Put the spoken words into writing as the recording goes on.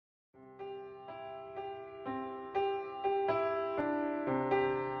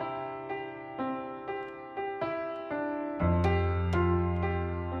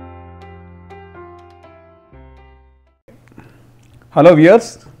Hello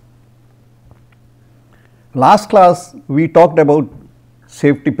viewers, last class we talked about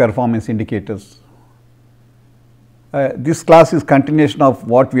safety performance indicators. This class is continuation of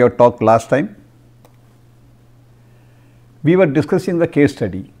what we have talked last time. We were discussing the case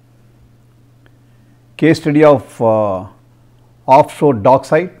study of offshore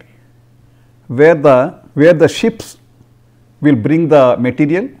dockside where the ships will bring the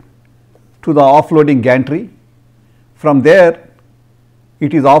material to the offloading gantry. From there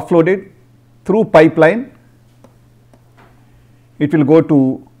it is offloaded through pipeline, it will go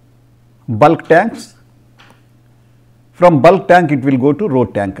to bulk tanks, from bulk tank it will go to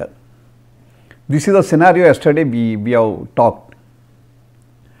road tanker. This is a scenario yesterday we have talked,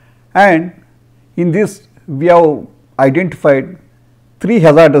 and in this we have identified three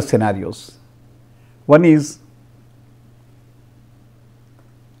hazardous scenarios. One is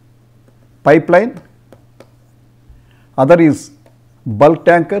pipeline, other is bulk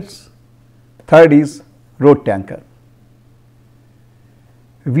tankers, third is road tanker.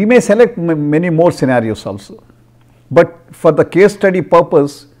 We may select many more scenarios also, but for the case study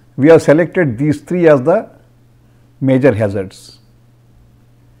purpose we have selected these three as the major hazards.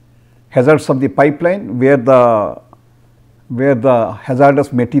 Hazards of the pipeline where the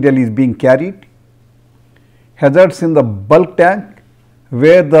hazardous material is being carried, hazards in the bulk tank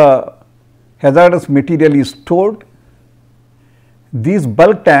where the hazardous material is stored. These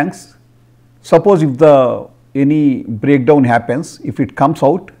bulk tanks, suppose if any breakdown happens, if it comes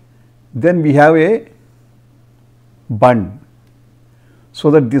out, then we have a bund, so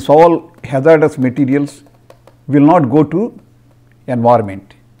that this all hazardous materials will not go to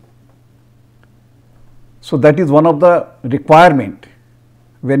environment. So that is one of the requirement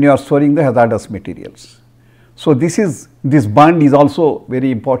when you are storing the hazardous materials. So this bund is also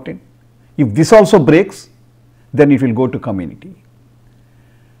very important. If this also breaks, then it will go to community.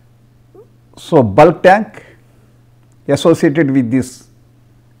 So bulk tank associated with this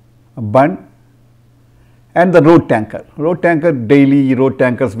bund, and the road tanker. Road tanker, daily road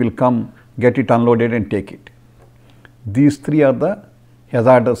tankers will come, get it unloaded and take it. These three are the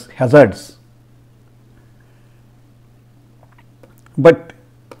hazards. But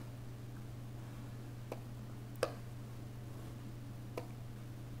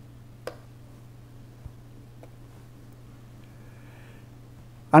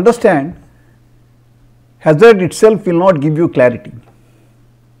understand, hazard itself will not give you clarity.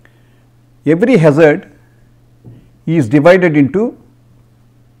 Every hazard is divided into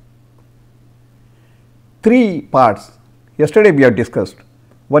three parts. Yesterday we have discussed.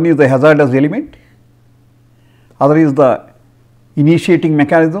 One is the hazardous element, other is the initiating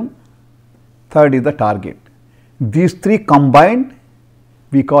mechanism, third is the target. These three combined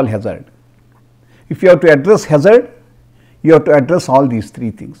we call hazard. If you have to address hazard, you have to address all these three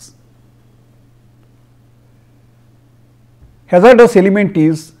things. Hazardous element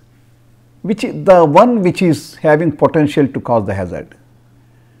is the one which is having potential to cause the hazard.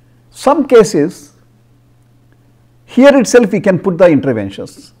 Some cases, here itself we can put the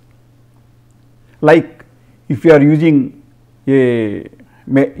interventions, like if you are using a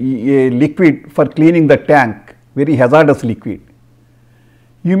liquid for cleaning the tank, very hazardous liquid,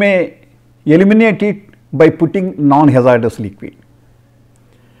 you may eliminate it by putting non-hazardous liquid,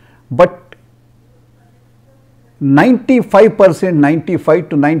 but 95%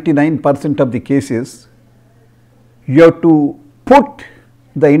 to 99% of the cases you have to put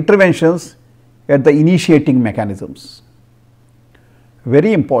the interventions at the initiating mechanisms.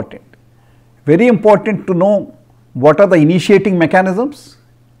 Very important to know what are the initiating mechanisms,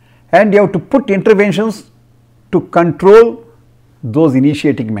 and you have to put interventions to control those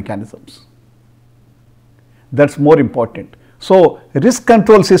initiating mechanisms. That's more important. So risk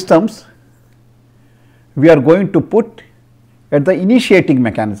control systems we are going to put at the initiating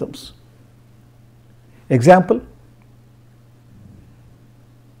mechanisms. Example,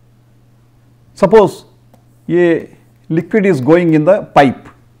 suppose a liquid is going in the pipe.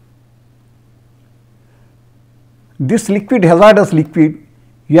 This liquid, hazardous liquid,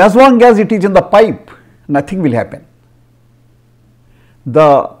 as long as it is in the pipe, nothing will happen.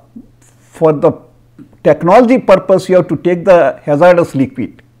 For the technology purpose, you have to take the hazardous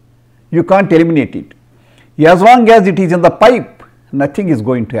liquid, you can't eliminate it. As long as it is in the pipe, nothing is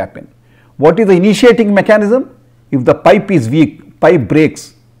going to happen. What is the initiating mechanism? If the pipe is weak, pipe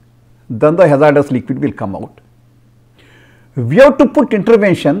breaks, then the hazardous liquid will come out. We have to put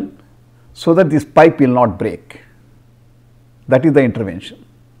intervention so that this pipe will not break. That is the intervention.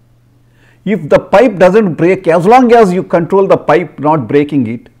 If the pipe does not break, as long as you control the pipe not breaking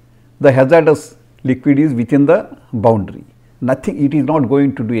it, the hazardous liquid is within the boundary. nothing, it is not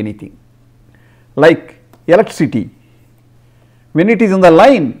going to do anything. Like electricity, when it is in the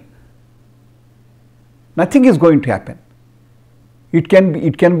line, nothing is going to happen. It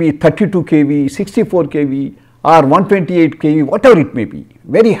can be 32 kV, 64 kV or 128 kV, whatever it may be,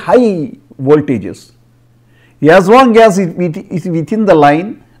 very high voltages. As long as it is within the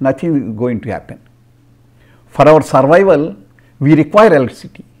line, nothing is going to happen. For our survival, we require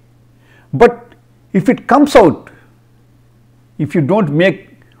electricity. But if it comes out, if you do not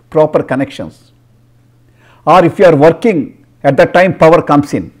make proper connections, or if you are working at the time power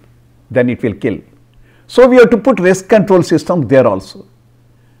comes in, then it will kill. So, we have to put risk control system there also.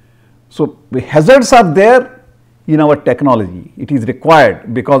 So, the hazards are there in our technology. It is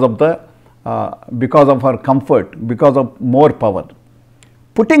required because of our comfort, because of more power.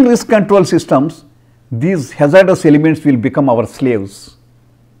 Putting risk control systems, these hazardous elements will become our slaves.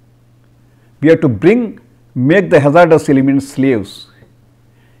 We have to make the hazardous elements slaves.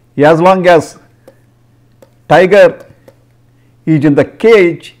 As long as tiger is in the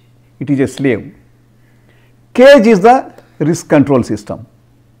cage, it is a slave. Cage is the risk control system.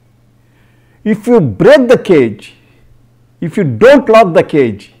 If you break the cage, if you do not lock the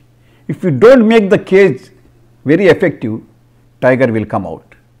cage, if you do not make the cage very effective, tiger will come out.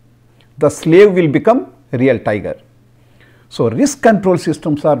 The slave will become real tiger. So, risk control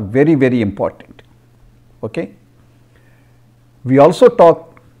systems are very, very important. Okay. We also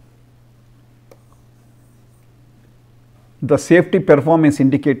talked the safety performance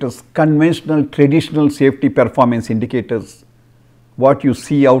indicators, conventional traditional safety performance indicators, what you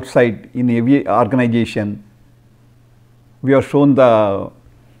see outside in every organization. We have shown the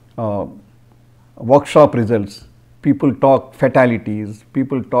workshop results. People talk fatalities,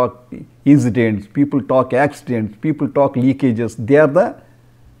 people talk incidents, people talk accidents, people talk leakages. They are the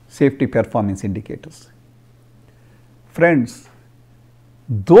safety performance indicators. Friends,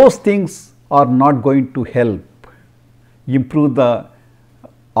 those things are not going to help improve the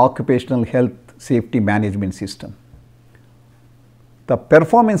occupational health safety management system. The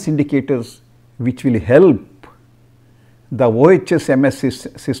performance indicators which will help the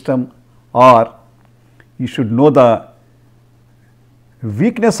OHSMS system are, you should know the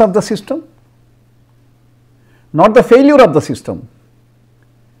weakness of the system, not the failure of the system.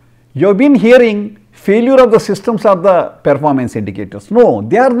 You have been hearing failure of the systems are the performance indicators. No,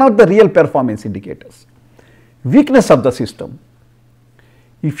 they are not the real performance indicators. Weakness of the system.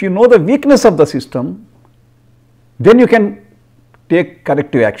 If you know the weakness of the system, then you can take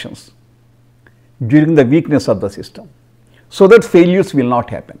corrective actions during the weakness of the system, so that failures will not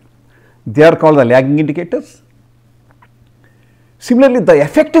happen. They are called the lagging indicators. Similarly, the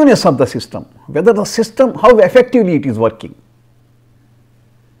effectiveness of the system, whether the system, how effectively it is working,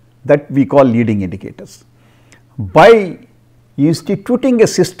 that we call leading indicators. By instituting a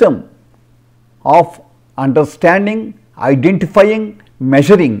system of understanding, identifying,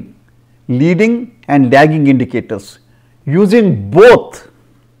 measuring leading and lagging indicators, using both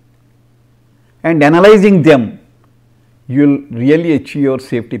and analyzing them, you will really achieve your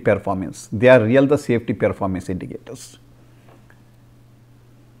safety performance. They are the safety performance indicators.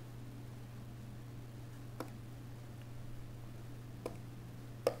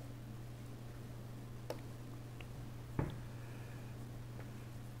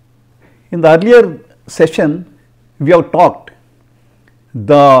 In the earlier session, we have talked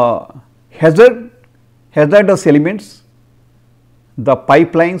the hazardous elements, the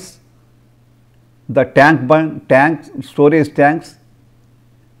pipelines, the storage tanks,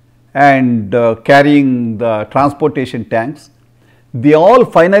 and carrying the transportation tanks. They all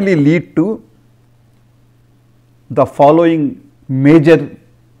finally lead to the following major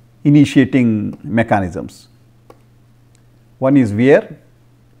initiating mechanisms. One is wear,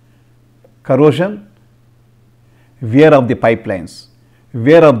 corrosion, wear of the pipelines,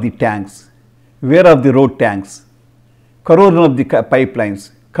 wear of the tanks, wear of the road tanks, corrosion of the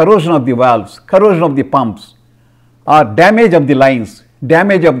pipelines, corrosion of the valves, corrosion of the pumps, or damage of the lines,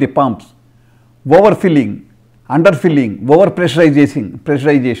 damage of the pumps, overfilling, underfilling,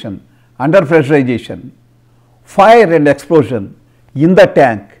 pressurization, underpressurization, fire and explosion in the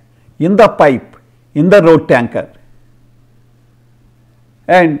tank, in the pipe, in the road tanker,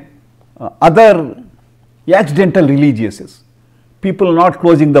 and other accidental releases, people not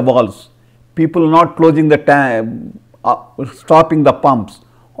closing the valves, people not closing the tank, stopping the pumps.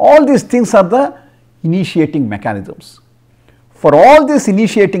 All these things are the initiating mechanisms. For all these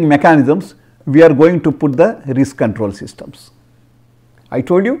initiating mechanisms, we are going to put the risk control systems. I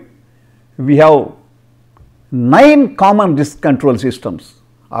told you we have 9 common risk control systems.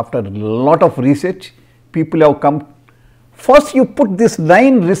 After a lot of research, people have come First you put these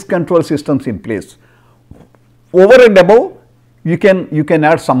 9 risk control systems in place. Over and above you can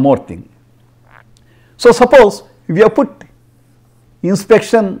add some more thing. So suppose we have put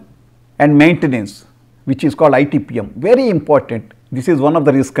inspection and maintenance, which is called ITPM, very important. This is one of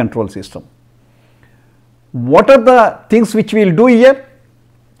the risk control system. What are the things which we will do here?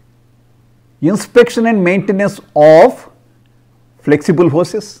 Inspection and maintenance of flexible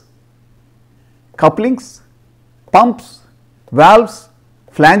hoses, couplings, pumps, valves,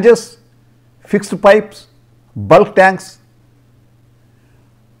 flanges, fixed pipes, bulk tanks.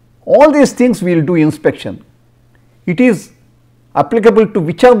 All these things we will do inspection. It is applicable to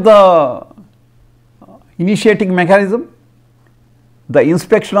which of the initiating mechanism? The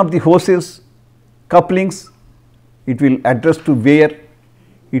inspection of the hoses, couplings, it will address to wear,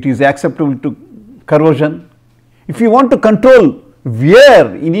 it is acceptable to corrosion. If you want to control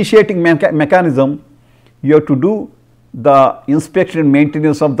wear initiating mechanism, you have to do the inspection and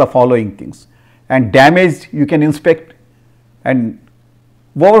maintenance of the following things, and damage you can inspect, and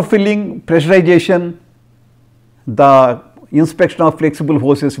overfilling, pressurization, the inspection of flexible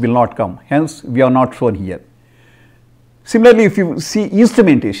hoses will not come, hence we are not shown here. Similarly, if you see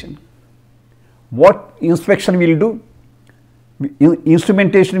instrumentation, what inspection will do?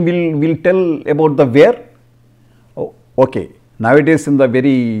 Instrumentation will tell about the wear. Oh, okay. Nowadays in the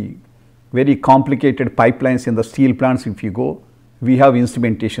very complicated pipelines in the steel plants, if you go, we have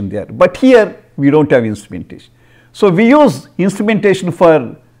instrumentation there, but here we do not have instrumentation. So we use instrumentation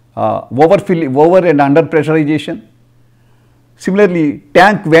for over and under pressurization. Similarly,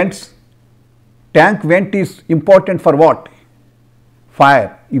 tank vents. Tank vent is important for what?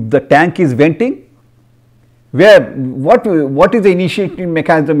 Fire. If the tank is venting, what is the initiating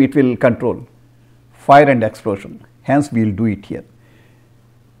mechanism it will control? Fire and explosion. Hence, we will do it here.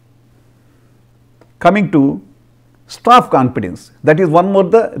 Coming to staff competence, that is one more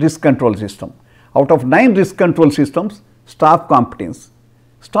the risk control system. Out of 9 risk control systems, staff competence.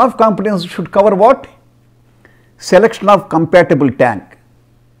 Staff competence should cover what? Selection of compatible tank.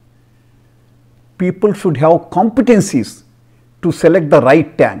 People should have competencies to select the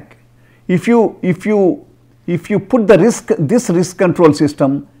right tank. If you put the this risk control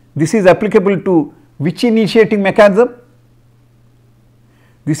system, this is applicable to which initiating mechanism?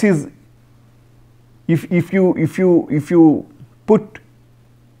 This is if you put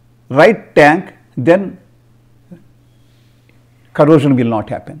right tank, then corrosion will not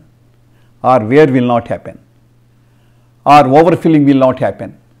happen, or wear will not happen, or overfilling will not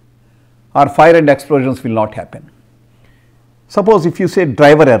happen, or fire and explosions will not happen. Suppose if you say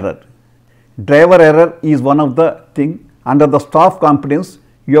driver error is one of the thing. Under the staff competence,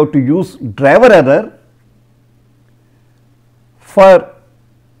 you have to use driver error for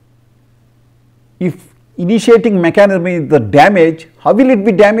if initiating mechanism is the damage, how will it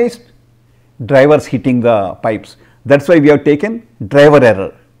be damaged? Drivers hitting the pipes. That is why we have taken driver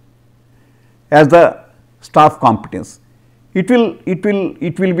error as the staff competence. It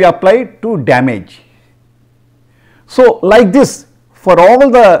will be applied to damage. So like this, for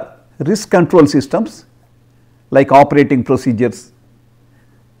all the risk control systems like operating procedures,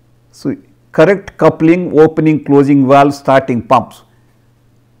 so correct coupling, opening, closing valves, starting pumps.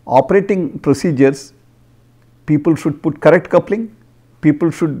 Operating procedures, people should put correct coupling,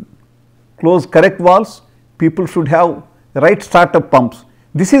 people should close correct valves, people should have right startup pumps.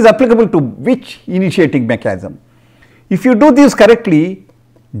 This is applicable to which initiating mechanism? If you do this correctly,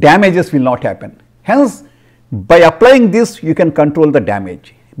 damages will not happen. Hence, by applying this, you can control the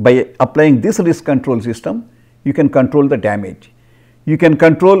damage. By applying this risk control system, you can control the damage. You can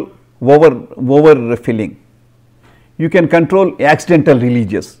control overfilling. You can control accidental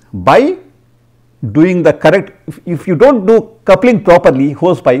releases by doing the correct. If you do not do coupling properly,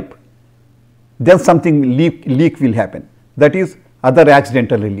 hose pipe, then something leak will happen. That is other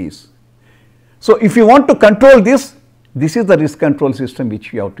accidental release. So if you want to control this, this is the risk control system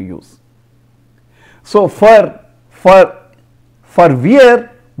which we have to use. So for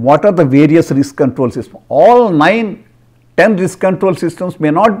wear, what are the various risk control systems? All 10 risk control systems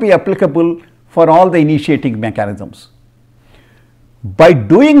may not be applicable for all the initiating mechanisms. By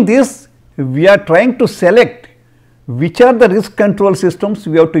doing this, we are trying to select which are the risk control systems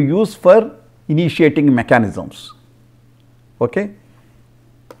we have to use for initiating mechanisms. Okay.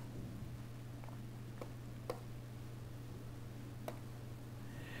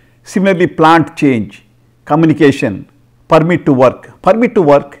 Similarly, plant change, communication, permit to work. Permit to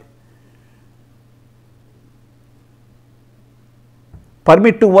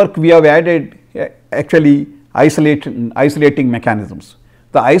work we have added actually isolating mechanisms.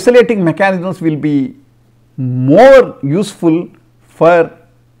 The isolating mechanisms will be more useful for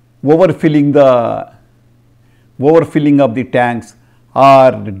overfilling of the tanks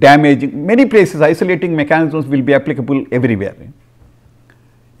or damaging. Many places isolating mechanisms will be applicable everywhere.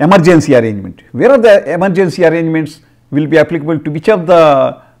 Emergency arrangement. Where are the emergency arrangements will be applicable to which of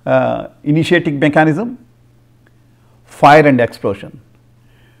the initiating mechanism? Fire and explosion.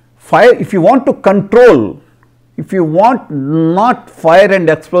 Fire, if you want to control, if you want not fire and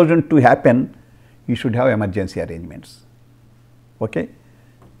explosion to happen, you should have emergency arrangements. Okay.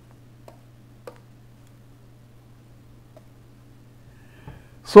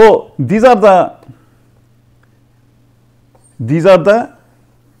 So, these are the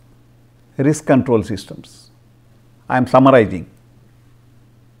risk control systems. I am summarizing.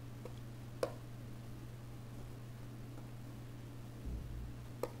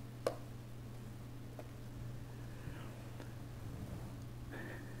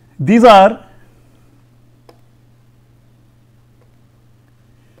 These are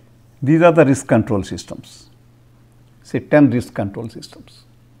the risk control systems, say 10 risk control systems.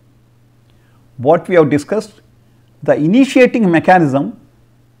 What we have discussed, the initiating mechanism,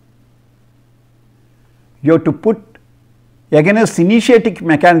 you have to put against initiating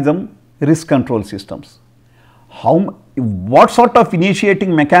mechanism risk control systems. What sort of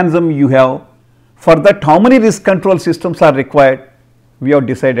initiating mechanism you have, for that how many risk control systems are required, we have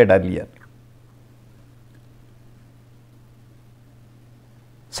decided earlier.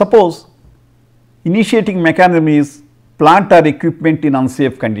 Suppose initiating mechanism is plant or equipment in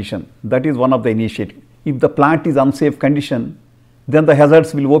unsafe condition, that is one of the initiating. If the plant is unsafe condition, then the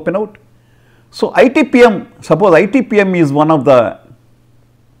hazards will open out. So, ITPM, suppose ITPM is one of the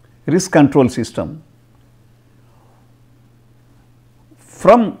risk control system.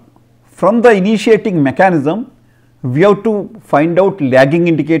 From the initiating mechanism, we have to find out lagging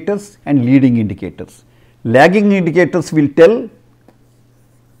indicators and leading indicators. Lagging indicators will tell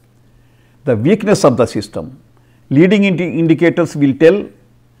the weakness of the system. Leading indicators will tell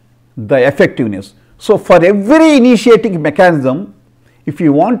the effectiveness. So, for every initiating mechanism, if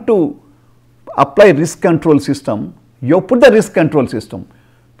you want to apply risk control system, you put the risk control system,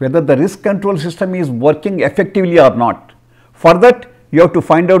 whether the risk control system is working effectively or not. For that, you have to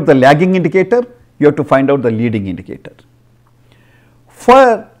find out the lagging indicator, you have to find out the leading indicator.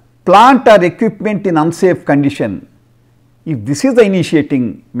 For plant or equipment in unsafe condition, if this is the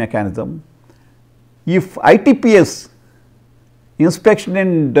initiating mechanism, if ITPS, inspection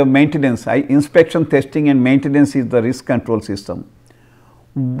and maintenance, inspection, testing and maintenance is the risk control system,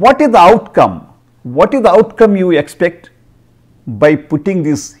 what is the outcome? What is the outcome you expect by putting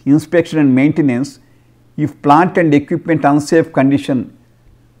this inspection and maintenance? If plant and equipment unsafe condition,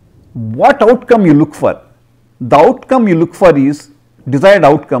 what outcome you look for? The outcome you look for is desired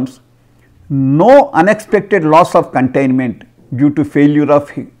outcomes: no unexpected loss of containment due to failure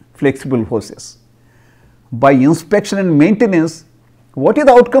of flexible hoses. By inspection and maintenance, what is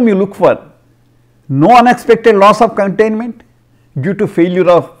the outcome you look for? No unexpected loss of containment due to failure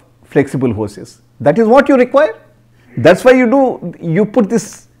of flexible hoses. That is what you require. That is why you put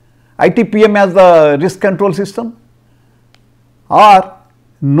this ITPM as the risk control system. Or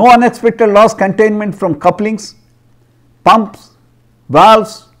no unexpected loss containment from couplings, pumps,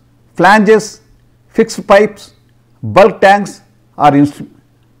 valves, flanges, fixed pipes, bulk tanks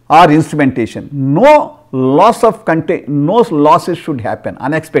or instrumentation. No losses should happen,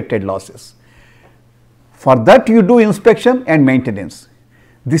 unexpected losses. For that you do inspection and maintenance.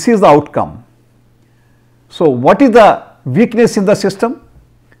 This is the outcome. So, what is the weakness in the system?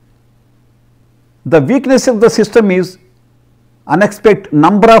 The weakness of the system is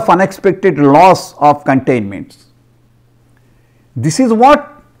number of unexpected loss of containments. This is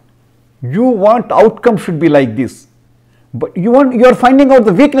what you want, outcome should be like this, but you are finding out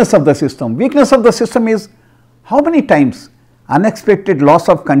the weakness of the system. Weakness of the system is how many times unexpected loss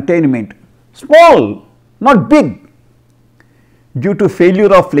of containment, small, not big, due to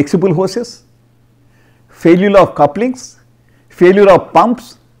failure of flexible hoses, failure of couplings, failure of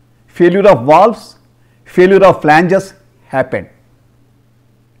pumps, failure of valves, failure of flanges happened.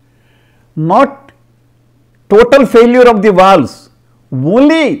 Not total failure of the valves,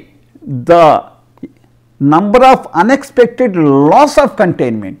 only the number of unexpected loss of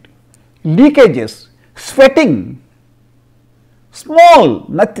containment, leakages, sweating, small,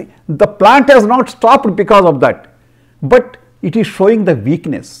 nothing. The plant has not stopped because of that, but it is showing the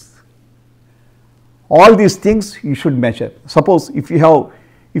weakness. All these things you should measure. Suppose if you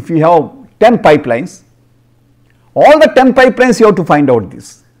have 10 pipelines, all the 10 pipelines you have to find out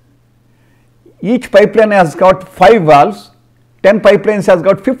this. Each pipeline has got 5 valves, 10 pipelines has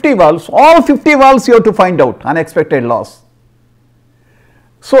got 50 valves, all 50 valves you have to find out unexpected loss.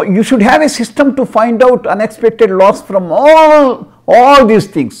 So, you should have a system to find out unexpected loss from all these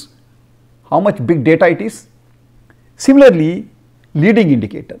things, how much big data it is. Similarly, leading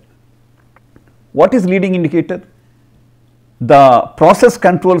indicator. What is leading indicator? The process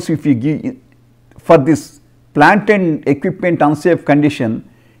controls, if you give for this plant and equipment unsafe condition,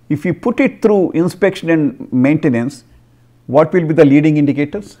 if you put it through inspection and maintenance, what will be the leading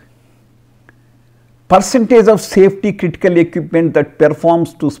indicators? Percentage of safety critical equipment that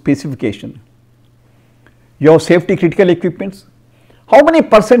performs to specification. You have safety critical equipments. How many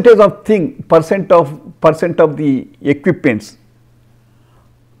percentage of percent of the equipments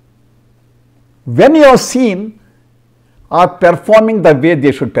when you have seen are performing the way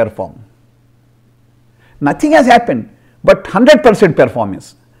they should perform? Nothing has happened, but 100%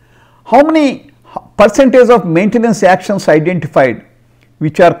 performance. How many percentage of maintenance actions identified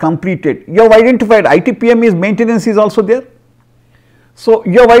which are completed? You have identified ITPM is maintenance is also there. So,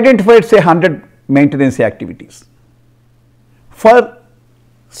 you have identified say 100 maintenance activities for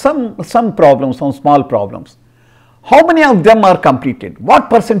some problems, some small problems. How many of them are completed? What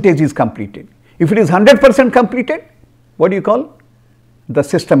percentage is completed? If it is 100% completed, what do you call? The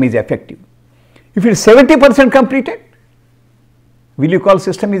system is effective. If it is 70% completed, will you call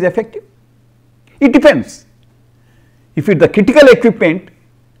system is effective? It depends. If it is the critical equipment,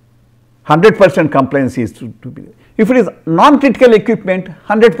 100% compliance is to be there. If it is non-critical equipment,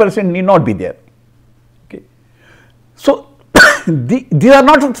 100% need not be there. Okay. So, these are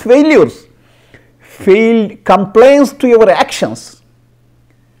not failures, failed compliance to your actions,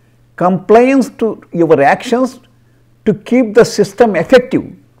 compliance to your actions to keep the system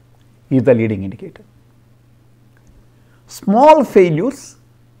effective is the leading indicator. Small failures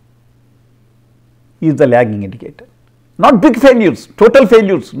is the lagging indicator, not big failures, total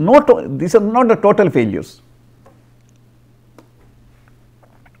failures, these are not the total failures.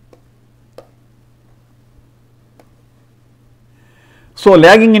 So,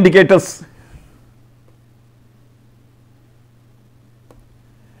 lagging indicators,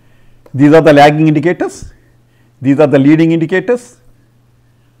 these are the lagging indicators, these are the leading indicators.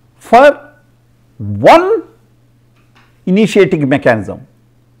 For one initiating mechanism,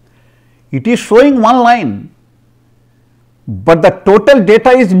 it is showing one line, but the total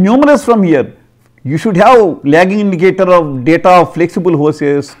data is numerous from here. You should have lagging indicator of data of flexible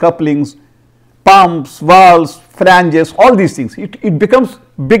hoses, couplings, pumps, valves, flanges, all these things. It becomes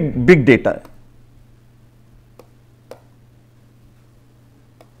big data.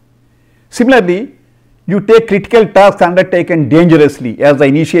 Similarly, you take critical tasks undertaken dangerously as the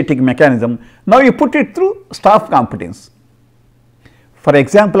initiating mechanism. Now, you put it through staff competence. For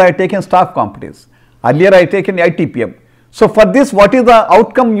example, I have taken staff competence. Earlier, I have taken ITPM. So, for this, what is the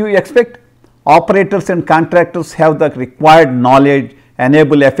outcome you expect? Operators and contractors have the required knowledge,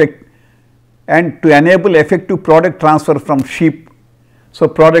 enable effect, and to enable effective product transfer from ship. So,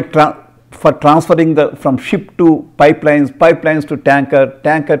 for transferring from ship to pipelines, pipelines to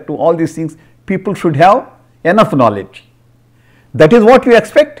tanker to all these things, people should have enough knowledge. That is what you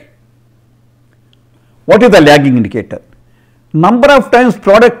expect. What is the lagging indicator? Number of times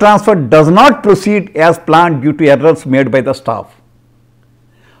product transfer does not proceed as planned due to errors made by the staff.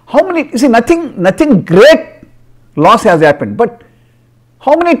 How many, you see, nothing great loss has happened, but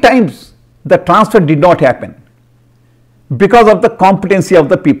how many times the transfer did not happen because of the competency of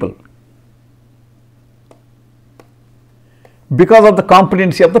the people? Because of the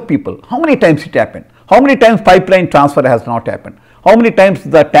competency of the people. How many times it happened? How many times pipeline transfer has not happened? How many times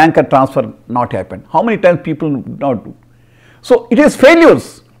the tanker transfer not happened? How many times people not do? So, it is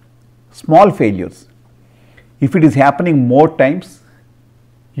failures, small failures. If it is happening more times,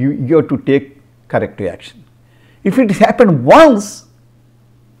 you have to take corrective action. If it has happened once,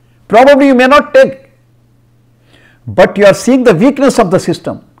 probably you may not take, but you are seeing the weakness of the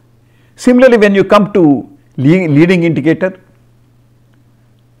system. Similarly, when you come to leading indicator,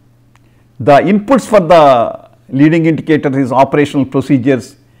 the inputs for the leading indicator is operational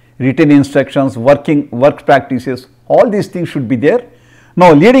procedures, written instructions, work practices, all these things should be there.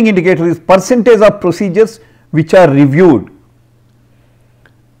 Now, leading indicator is percentage of procedures which are reviewed.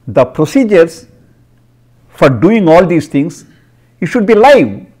 The procedures for doing all these things, it should be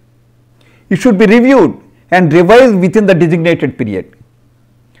live, it should be reviewed and revised within the designated period.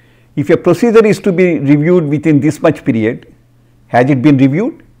 If a procedure is to be reviewed within this much period, has it been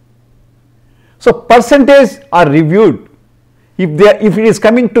reviewed? So, percentage are reviewed. If it is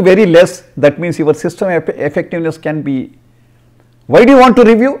coming to very less, that means your system effectiveness can be. Why do you want to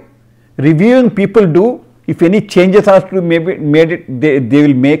review? Reviewing people do if any changes are to be made, they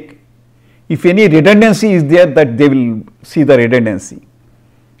will make. If any redundancy is there, that they will see the redundancy.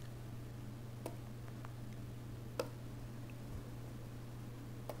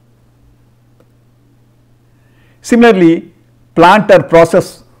 Similarly, plant or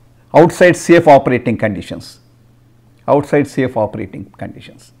process outside safe operating conditions, outside safe operating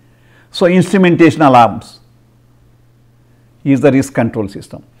conditions. So, instrumentation alarms is the risk control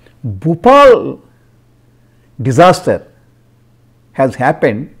system. Bhopal disaster has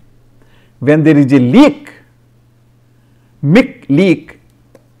happened when there is a leak, leak,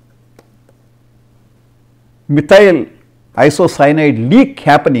 methyl isocyanide leak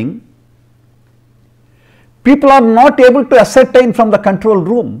happening. People are not able to ascertain from the control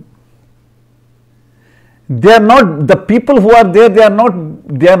room. They are not, the people who are there, they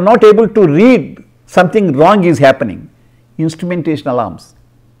are not able to read something wrong is happening. Instrumentation alarms.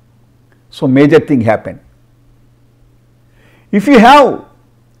 So, major thing happened. If you have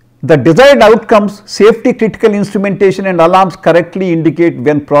the desired outcomes, safety critical instrumentation and alarms correctly indicate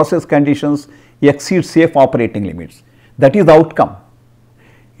when process conditions exceed safe operating limits. That is the outcome.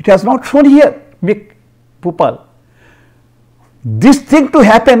 It has not shown here, Bhopal. This thing to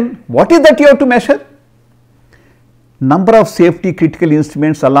happen, what is that you have to measure? Number of safety critical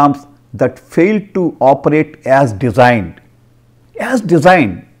instruments alarms that fail to operate as designed. As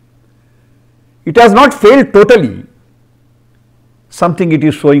designed. It has not failed totally. Something it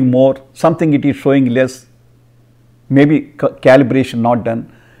is showing more, something it is showing less, maybe calibration not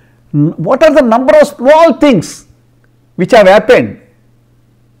done. What are the number of small things which have happened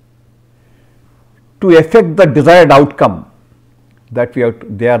to affect the desired outcome? That we have to,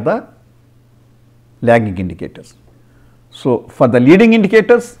 they are the lagging indicators. So, for the leading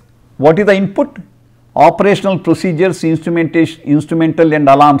indicators, what is the input? Operational procedures, instrumentation, instrumental and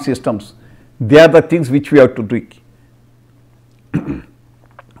alarm systems. They are the things which we have to do.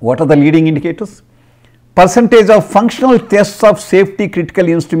 What are the leading indicators? Percentage of functional tests of safety critical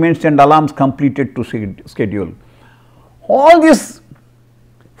instruments and alarms completed to schedule. All this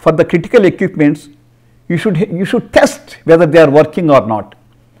for the critical equipments, you should test whether they are working or not.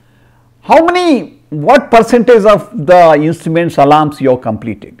 How many, what percentage of the instruments alarms you have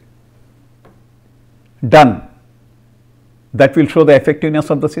completed? Done. That will show the effectiveness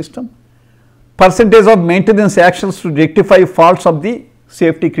of the system. Percentage of maintenance actions to rectify faults of the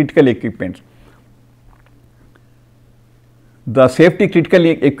safety critical equipment. The safety critical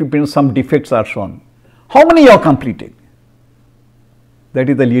equipment, some defects are shown. How many you have completed? That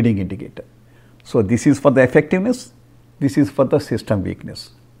is the leading indicator. So, this is for the effectiveness, this is for the system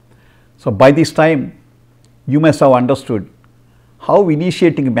weakness. So, by this time you must have understood how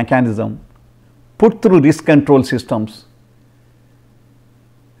initiating mechanism put through risk control systems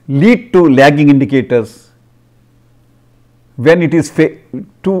lead to lagging indicators when it is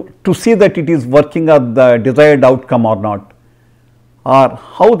to see that it is working at the desired outcome or not, or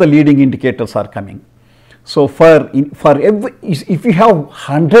how the leading indicators are coming. So, if you have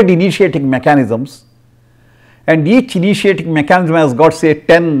 100 initiating mechanisms and each initiating mechanism has got say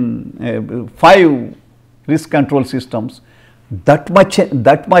 5 risk control systems, that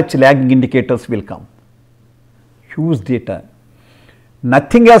much lagging indicators will come. Huge data.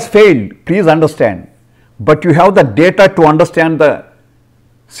 Nothing has failed, please understand, but you have the data to understand the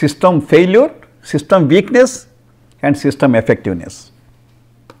system failure, system weakness and system effectiveness.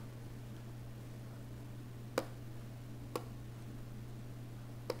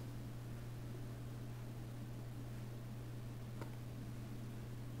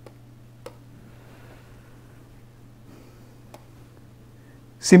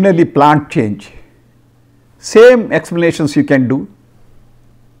 Similarly, plant change, same explanations you can do.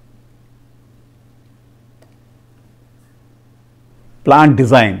 Plant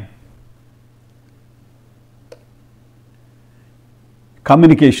design,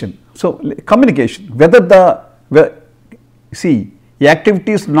 communication. So, communication, whether the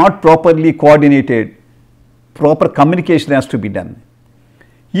activity is not properly coordinated, proper communication has to be done.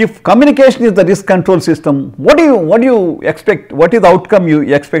 If communication is the risk control system, what do you expect? What is the outcome you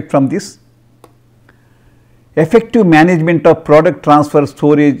expect from this? Effective management of product transfer,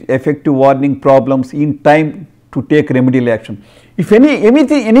 storage, effective warning problems in time to take remedial action. If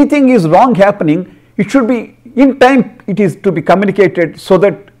anything is wrong happening, it should be in time, it is to be communicated so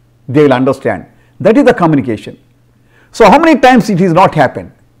that they will understand. That is the communication. So, how many times it is not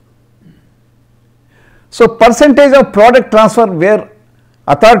happened? So, percentage of product transfer where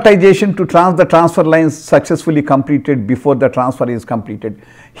authorization to the transfer lines successfully completed before the transfer is completed.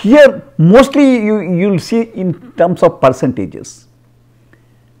 Here mostly you will see in terms of percentages.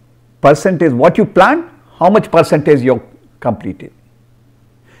 Percentage what you planned, how much percentage you have completed.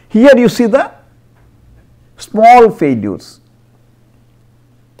 Here you see the small failures.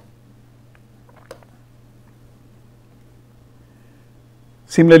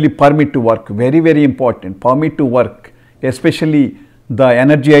 Similarly, permit to work, very, very important. Permit to work, especially the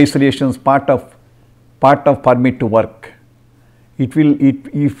energy isolations part of permit to work. If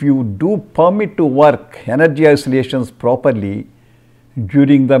you do permit to work energy isolations properly,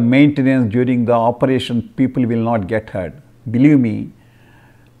 during the maintenance, during the operation, people will not get hurt. Believe me,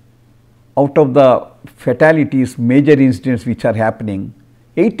 out of the fatalities, major incidents which are happening,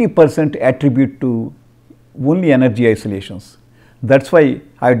 80% attribute to only energy isolations. That is why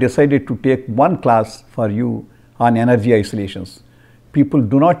I decided to take one class for you on energy isolations. People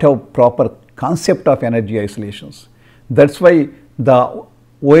do not have proper concept of energy isolations. That is why the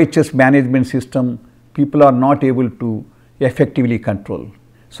OHS management system, people are not able to effectively control.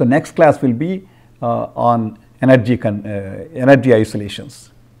 So, next class will be on energy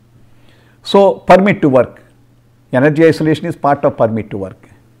isolations. So, permit to work, energy isolation is part of permit to work.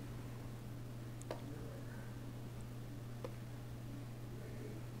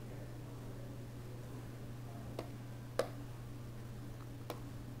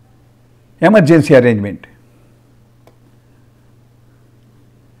 Emergency arrangement.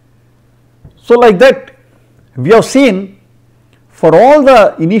 So, like that we have seen for all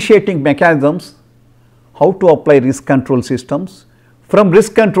the initiating mechanisms how to apply risk control systems. From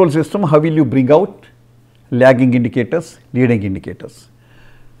risk control system, how will you bring out lagging indicators, leading indicators.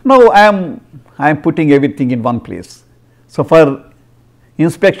 Now, I am putting everything in one place. So, for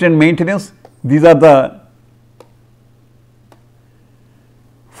inspection and maintenance, these are the,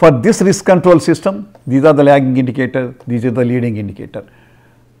 for this risk control system, these are the lagging indicator, these are the leading indicator.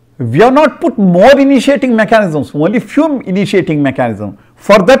 We have not put more initiating mechanisms, only few initiating mechanisms.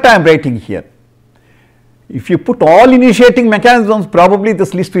 For that I am writing here. If you put all initiating mechanisms, probably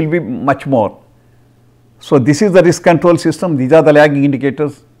this list will be much more. So, this is the risk control system, these are the lagging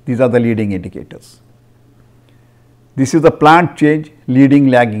indicators, these are the leading indicators. This is the plant change, leading,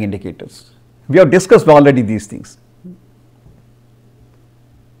 lagging indicators. We have discussed already these things.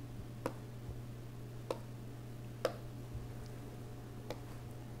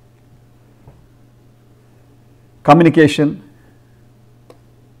 Communication,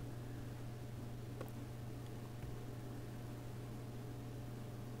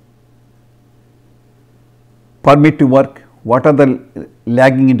 permit to work, what are the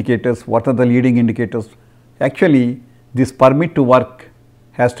lagging indicators, what are the leading indicators. Actually, this permit to work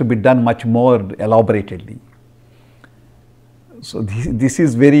has to be done much more elaboratedly. So, this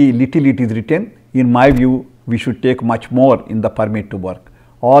is very little it is written. In my view, we should take much more in the permit to work.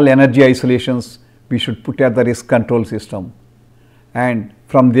 All energy isolations we should put at the risk control system, and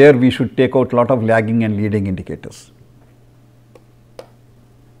from there we should take out lot of lagging and leading indicators.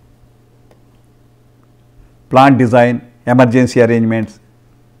 Plant design, emergency arrangements.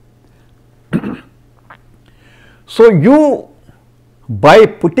 So, you by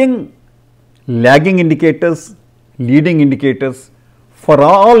putting lagging indicators, leading indicators for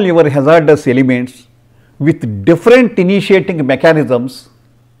all your hazardous elements with different initiating mechanisms,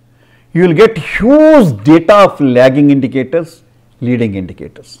 you will get huge data of lagging indicators, leading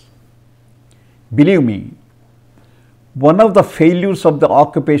indicators. Believe me, one of the failures of the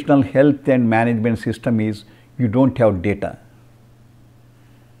occupational health and management system is you do not have data.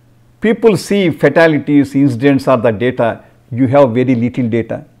 People see fatalities, incidents are the data, you have very little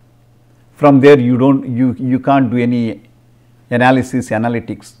data. From there you can't do any analysis,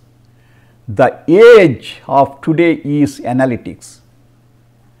 analytics. The age of today is analytics.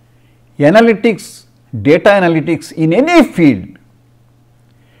 Analytics, data analytics in any field,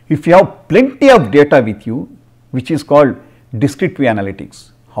 if you have plenty of data with you, which is called descriptive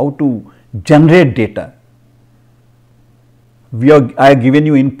analytics, how to generate data. I have given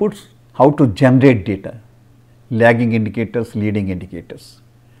you inputs, how to generate data, lagging indicators, leading indicators.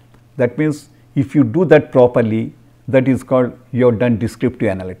 That means, if you do that properly, that is called you have done descriptive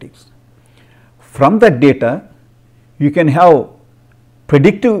analytics. From that data, you can have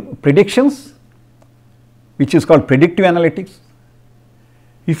predictions, which is called predictive analytics.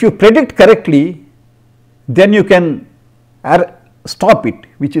 If you predict correctly, then you can stop it,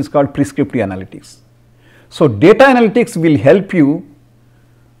 which is called prescriptive analytics. So, data analytics will help you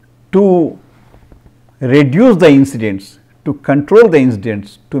to reduce the incidents, to control the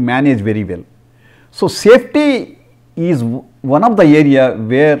incidents, to manage very well. So, safety is one of the area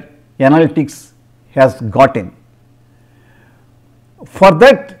where analytics has gotten. For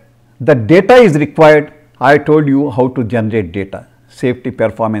that, the data is required. I told you how to generate data, safety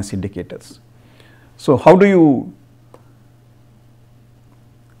performance indicators. So, how do you,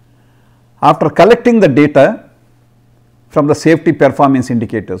 after collecting the data from the safety performance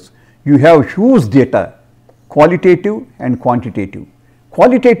indicators, you have huge data, qualitative and quantitative.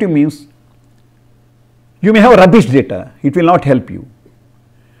 Qualitative means you may have rubbish data, it will not help you.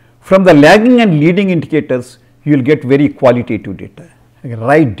 From the lagging and leading indicators, you will get very qualitative data,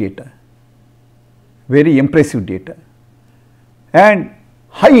 right data, very impressive data, and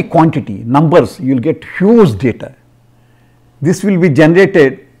high quantity numbers, you will get huge data. This will be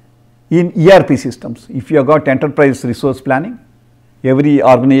generated in ERP systems. If you have got enterprise resource planning, every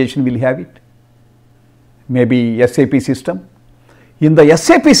organization will have it, maybe SAP system. In the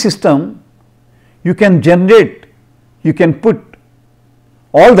SAP system, you can generate, you can put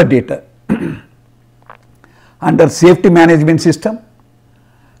all the data under safety management system,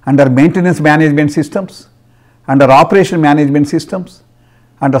 under maintenance management systems, under operation management systems,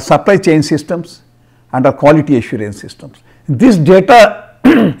 under supply chain systems, under quality assurance systems. This data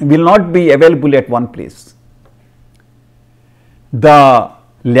will not be available at one place. The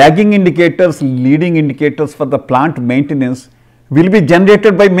lagging indicators, leading indicators for the plant maintenance will be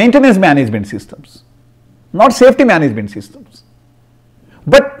generated by maintenance management systems, not safety management systems.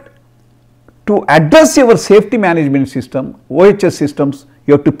 But to address your safety management system, OHS systems,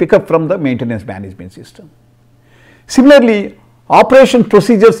 you have to pick up from the maintenance management system. Similarly, operation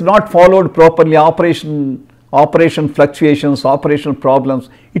procedures not followed properly, operation fluctuations, operational problems,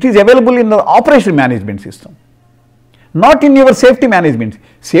 it is available in the operation management system, not in your safety management.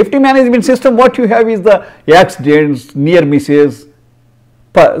 Safety management system, what you have is the accidents, near misses,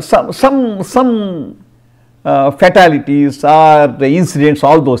 some fatalities or the incidents,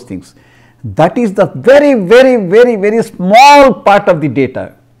 all those things. That is the very small part of the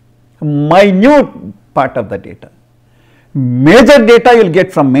data, minute part of the data. Major data you will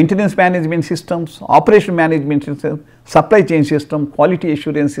get from maintenance management systems, operation management systems, supply chain system, quality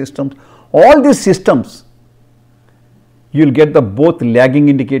assurance systems, all these systems you will get the both lagging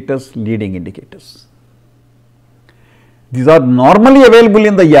indicators, leading indicators. These are normally available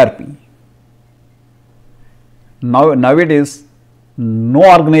in the ERP. Nowadays, no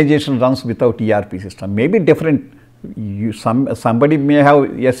organization runs without ERP system, maybe different. Somebody may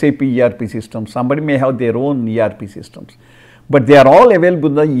have SAP ERP system, somebody may have their own ERP systems, but they are all available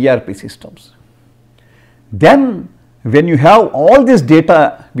in the ERP systems. Then when you have all this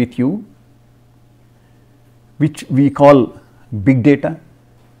data with you, which we call big data,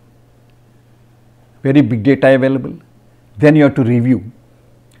 very big data available, then you have to review.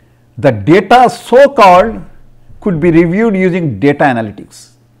 The data so called could be reviewed using data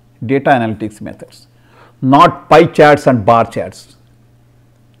analytics methods, not pie charts and bar charts.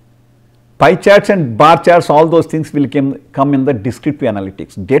 Pie charts and bar charts, all those things will come in the descriptive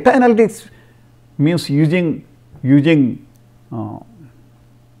analytics. Data analytics means using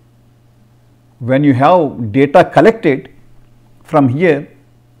when you have data collected from here,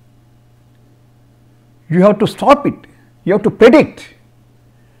 you have to stop it, you have to predict.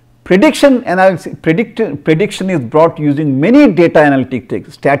 Prediction analysis, prediction is brought using many data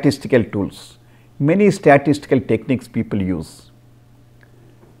analytic statistical tools, many statistical techniques people use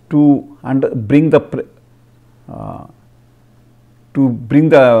to bring the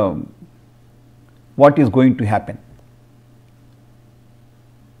what is going to happen.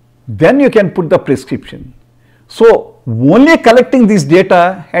 Then you can put the prescription. So, only collecting this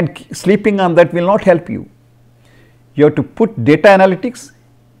data and sleeping on that will not help you. You have to put data analytics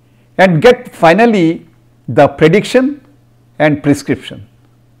and get finally the prediction and prescription.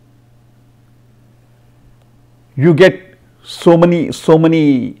 You get so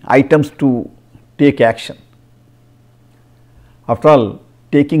many items to take action. After all,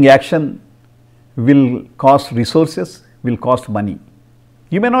 taking action will cost resources, will cost money.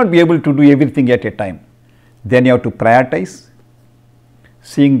 You may not be able to do everything at a time. Then you have to prioritize,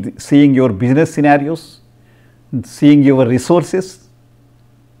 seeing your business scenarios, seeing your resources.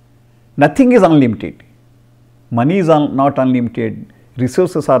 Nothing is unlimited. Money is not unlimited,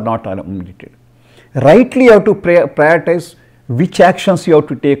 resources are not unlimited. Rightly you have to prioritize which actions you have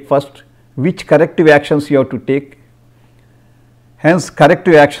to take first, which corrective actions you have to take. Hence,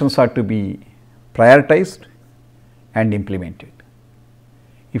 corrective actions are to be prioritized and implemented.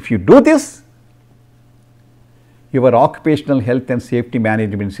 If you do this, your occupational health and safety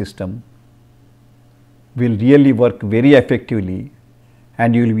management system will really work very effectively,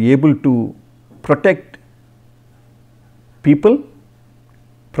 and you will be able to protect people,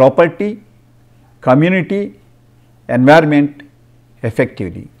 property, community, environment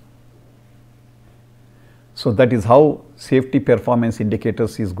effectively. So, that is how safety performance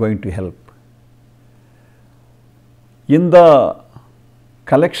indicators is going to help. In the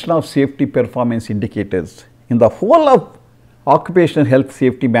collection of safety performance indicators in the whole of occupational health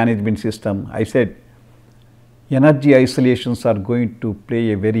safety management system, I said energy isolations are going to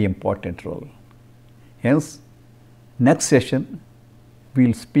play a very important role. Hence, next session we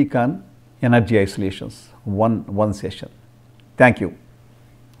will speak on energy isolations, one session. Thank you.